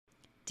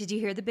Did you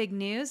hear the big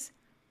news?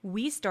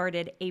 We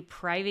started a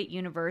private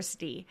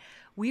university.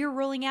 We are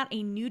rolling out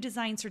a new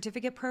design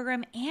certificate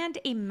program and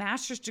a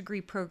master's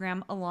degree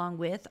program along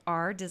with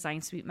our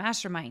Design Suite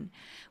Mastermind.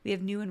 We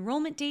have new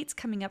enrollment dates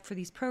coming up for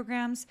these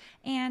programs.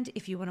 And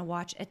if you want to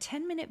watch a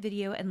 10-minute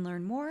video and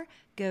learn more,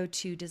 go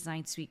to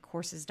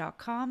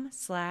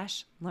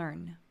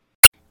designsuitecourses.com/learn.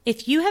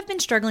 If you have been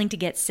struggling to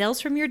get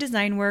sales from your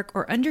design work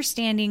or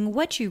understanding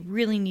what you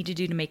really need to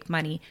do to make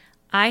money,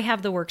 I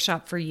have the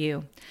workshop for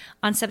you.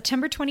 On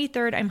September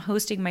 23rd, I'm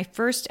hosting my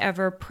first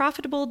ever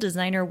Profitable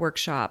Designer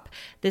Workshop.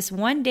 This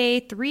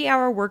one-day,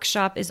 3-hour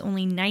workshop is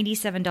only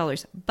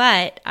 $97,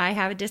 but I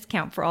have a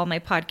discount for all my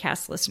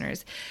podcast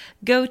listeners.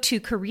 Go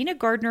to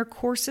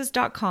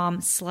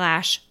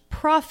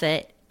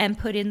karinagardnercourses.com/profit and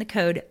put in the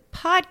code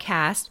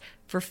podcast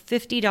for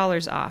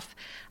 $50 off.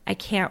 I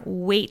can't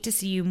wait to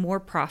see you more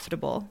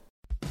profitable.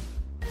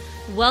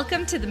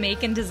 Welcome to the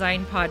Make and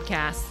Design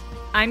Podcast.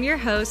 I'm your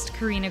host,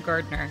 Karina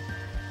Gardner.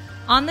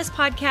 On this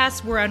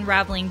podcast, we're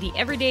unraveling the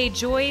everyday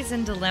joys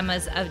and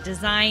dilemmas of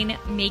design,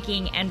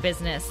 making, and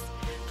business.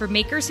 For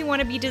makers who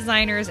want to be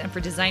designers and for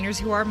designers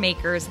who are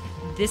makers,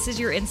 this is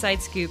your inside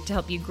scoop to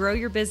help you grow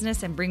your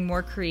business and bring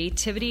more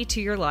creativity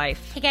to your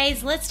life. Hey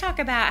guys, let's talk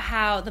about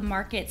how the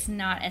market's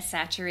not as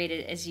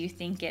saturated as you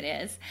think it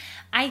is.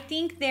 I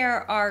think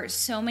there are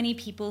so many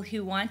people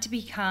who want to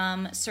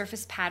become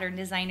surface pattern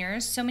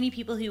designers, so many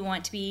people who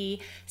want to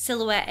be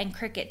silhouette and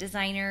Cricut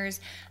designers,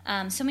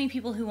 so many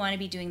people who want to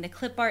be doing the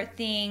clip art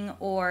thing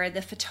or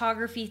the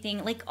photography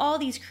thing, like all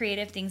these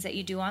creative things that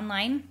you do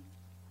online.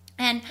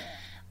 And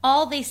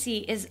all they see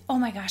is, oh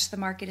my gosh, the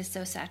market is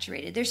so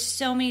saturated. There's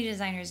so many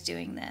designers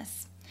doing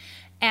this.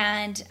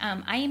 And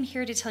I am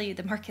here to tell you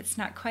the market's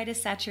not quite as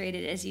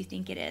saturated as you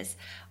think it is.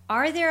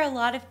 Are there a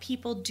lot of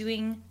people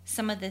doing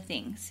some of the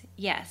things?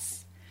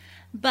 Yes.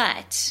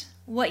 But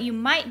what you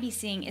might be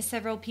seeing is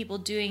several people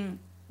doing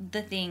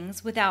the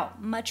things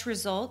without much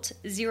result,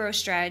 zero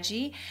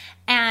strategy,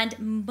 and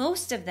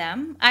most of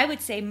them, I would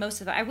say most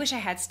of them, I wish I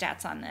had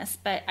stats on this,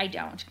 but I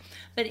don't.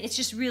 But it's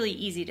just really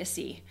easy to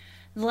see.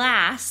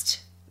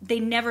 They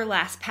never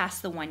last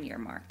past the 1-year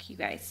mark, you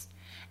guys.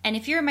 And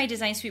if you're in my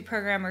Design Suite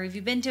program or if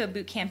you've been to a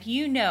boot camp,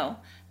 you know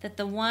that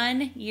the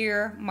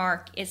 1-year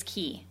mark is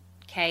key,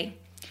 okay?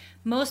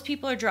 Most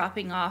people are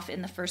dropping off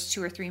in the first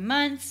 2 or 3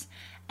 months,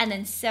 and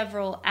then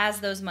several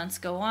as those months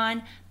go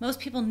on. Most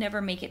people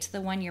never make it to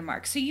the 1-year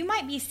mark. So you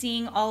might be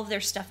seeing all of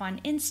their stuff on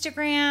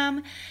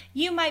Instagram.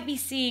 You might be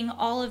seeing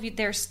all of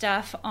their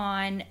stuff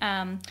on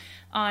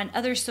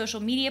other social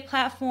media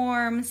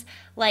platforms,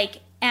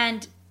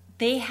 and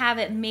they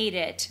haven't made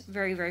it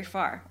very, very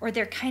far, or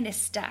they're kind of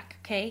stuck,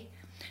 okay?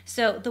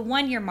 So the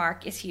 1-year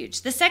mark is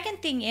huge. The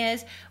second thing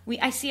is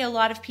I see a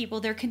lot of people,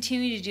 they're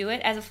continuing to do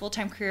it as a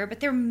full-time career, but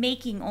they're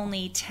making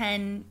only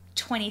 $10,000,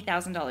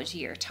 $20,000 a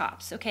year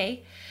tops,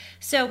 okay?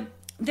 So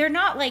they're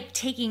not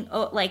taking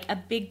a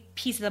big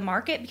piece of the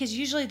market because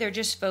usually they're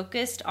just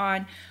focused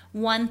on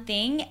one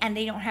thing and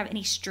they don't have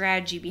any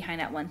strategy behind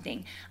that one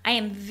thing. I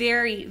am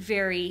very,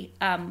 very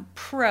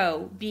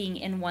pro being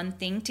in one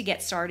thing to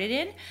get started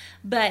in,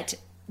 but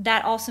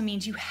that also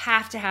means you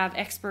have to have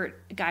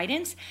expert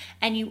guidance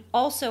and you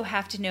also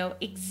have to know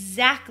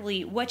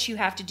exactly what you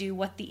have to do,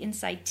 what the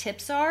inside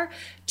tips are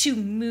to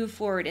move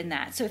forward in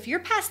that. So if you're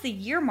past the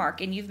year mark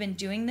and you've been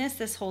doing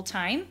this whole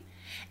time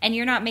and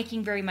you're not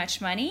making very much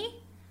money,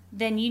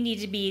 then you need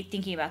to be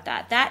thinking about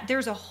that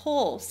there's a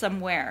hole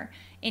somewhere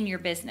in your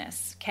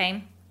business,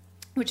 okay?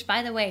 Which,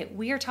 by the way,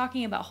 we are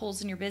talking about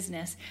holes in your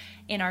business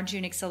in our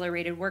June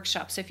Accelerated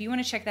Workshop. So if you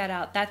want to check that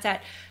out, that's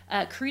at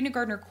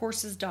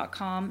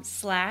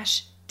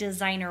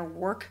karinagardnercourses.com/designer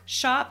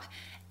workshop.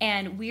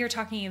 And we are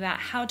talking about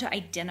how to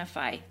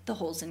identify the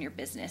holes in your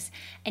business.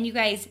 And you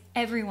guys,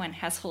 everyone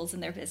has holes in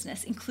their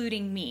business,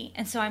 including me.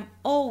 And so I'm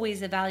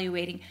always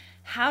evaluating,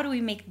 how do we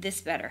make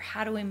this better?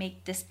 How do we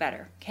make this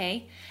better?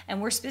 Okay.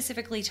 And we're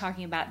specifically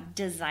talking about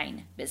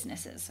design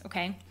businesses.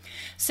 Okay.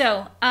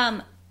 So,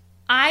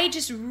 I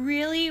just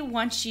really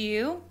want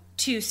you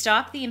to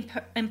stop the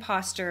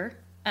imposter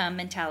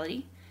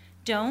mentality.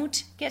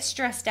 Don't get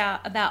stressed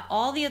out about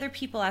all the other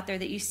people out there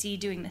that you see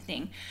doing the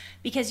thing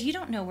because you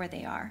don't know where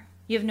they are.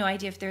 You have no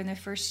idea if they're in their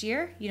first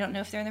year. You don't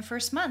know if they're in their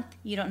first month.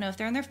 You don't know if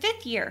they're in their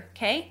 5th year.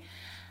 Okay.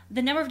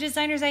 The number of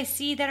designers I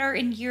see that are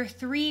in year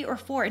 3 or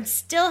 4 and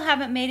still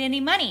haven't made any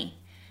money.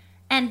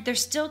 And they're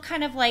still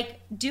kind of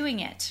doing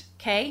it.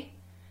 Okay.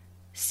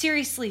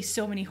 Seriously,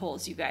 so many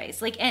holes, you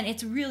guys. And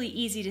it's really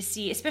easy to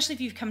see, especially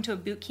if you've come to a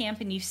boot camp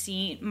and you've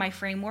seen my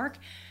framework,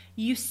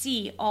 you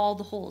see all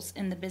the holes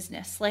in the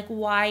business,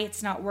 why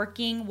it's not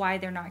working, why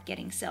they're not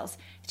getting sales.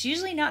 It's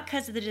usually not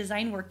because the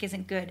design work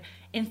isn't good.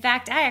 In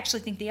fact, I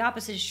actually think the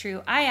opposite is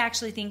true. I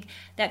actually think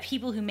that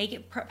people who make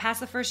it past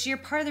the first year,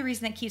 part of the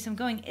reason that keeps them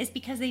going is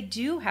because they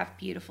do have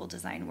beautiful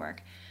design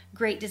work,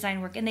 great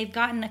design work, and they've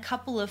gotten a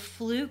couple of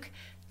fluke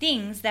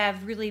things that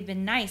have really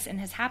been nice and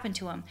has happened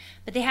to them.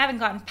 But they haven't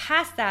gotten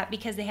past that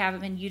because they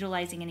haven't been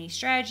utilizing any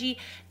strategy.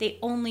 They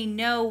only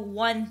know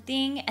one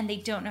thing and they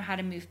don't know how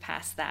to move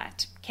past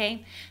that.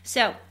 Okay?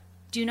 So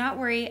Do not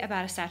worry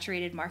about a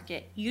saturated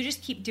market. You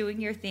just keep doing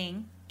your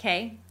thing,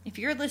 okay? If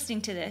you're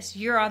listening to this,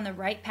 you're on the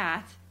right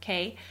path,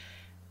 okay?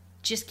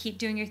 Just keep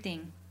doing your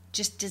thing.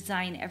 Just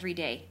design every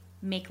day.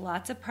 Make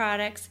lots of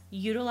products,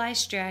 utilize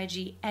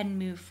strategy, and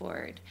move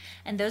forward.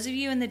 And those of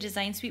you in the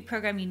Design Suite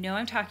program, you know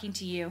I'm talking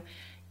to you.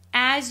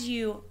 As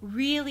you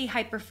really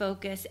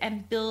hyper-focus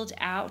and build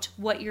out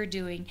what you're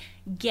doing,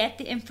 get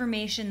the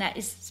information that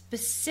is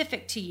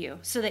specific to you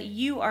so that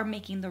you are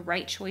making the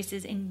right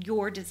choices in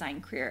your design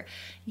career.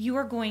 You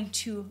are going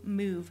to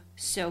move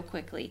so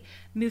quickly.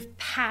 Move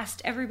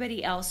past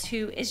everybody else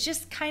who is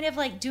just kind of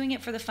like doing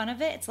it for the fun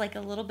of it. It's like a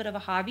little bit of a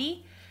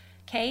hobby,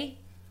 okay?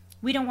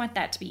 We don't want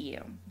that to be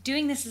you.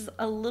 Doing this is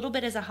a little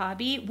bit as a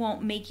hobby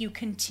won't make you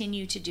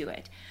continue to do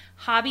it.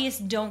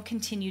 Hobbyists don't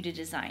continue to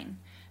design.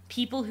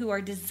 People who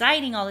are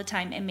designing all the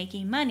time and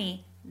making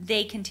money,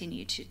 they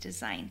continue to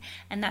design.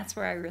 And that's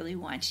where I really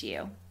want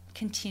you,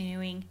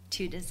 continuing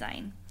to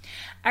design.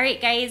 All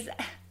right, guys.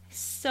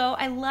 So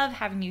I love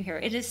having you here.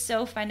 It is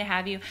so fun to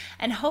have you.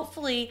 And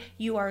hopefully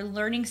you are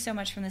learning so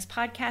much from this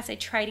podcast. I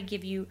try to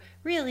give you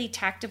really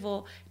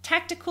tactical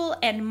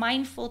and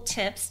mindful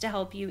tips to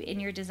help you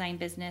in your design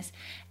business.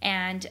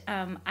 And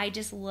I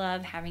just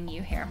love having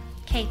you here.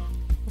 Okay.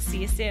 We'll see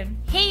you soon.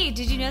 Hey,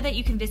 did you know that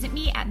you can visit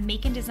me at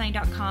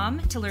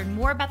makeanddesign.com to learn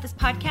more about this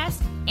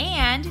podcast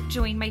and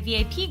join my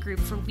VIP group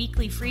for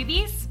weekly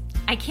freebies?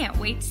 I can't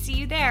wait to see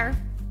you there.